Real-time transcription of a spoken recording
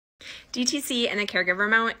DTC and the caregiver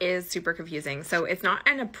amount is super confusing. So it's not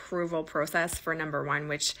an approval process for number one,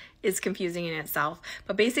 which is confusing in itself.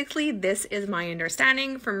 But basically, this is my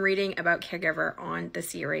understanding from reading about caregiver on the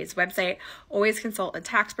CRA's website. Always consult a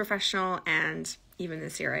tax professional and even the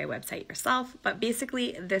CRA website yourself. But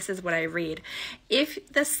basically, this is what I read.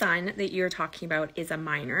 If the son that you're talking about is a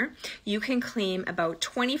minor, you can claim about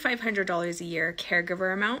 $2,500 a year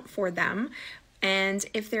caregiver amount for them. And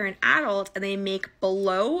if they're an adult and they make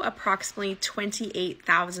below approximately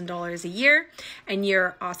 $28,000 a year, and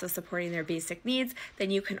you're also supporting their basic needs, then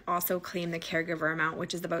you can also claim the caregiver amount,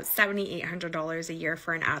 which is about $7,800 a year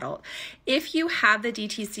for an adult. If you have the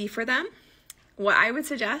DTC for them, what I would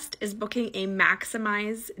suggest is booking a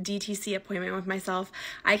maximize DTC appointment with myself.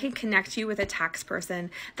 I can connect you with a tax person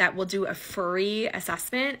that will do a free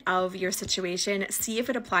assessment of your situation, see if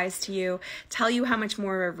it applies to you, tell you how much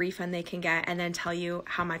more of a refund they can get, and then tell you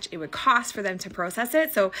how much it would cost for them to process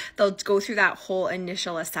it. So they'll go through that whole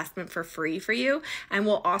initial assessment for free for you. And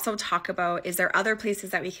we'll also talk about, is there other places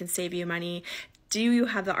that we can save you money? Do you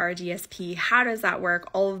have the RDSP? How does that work?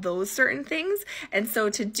 All of those certain things. And so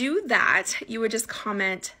to do that, you would just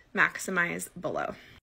comment maximize below.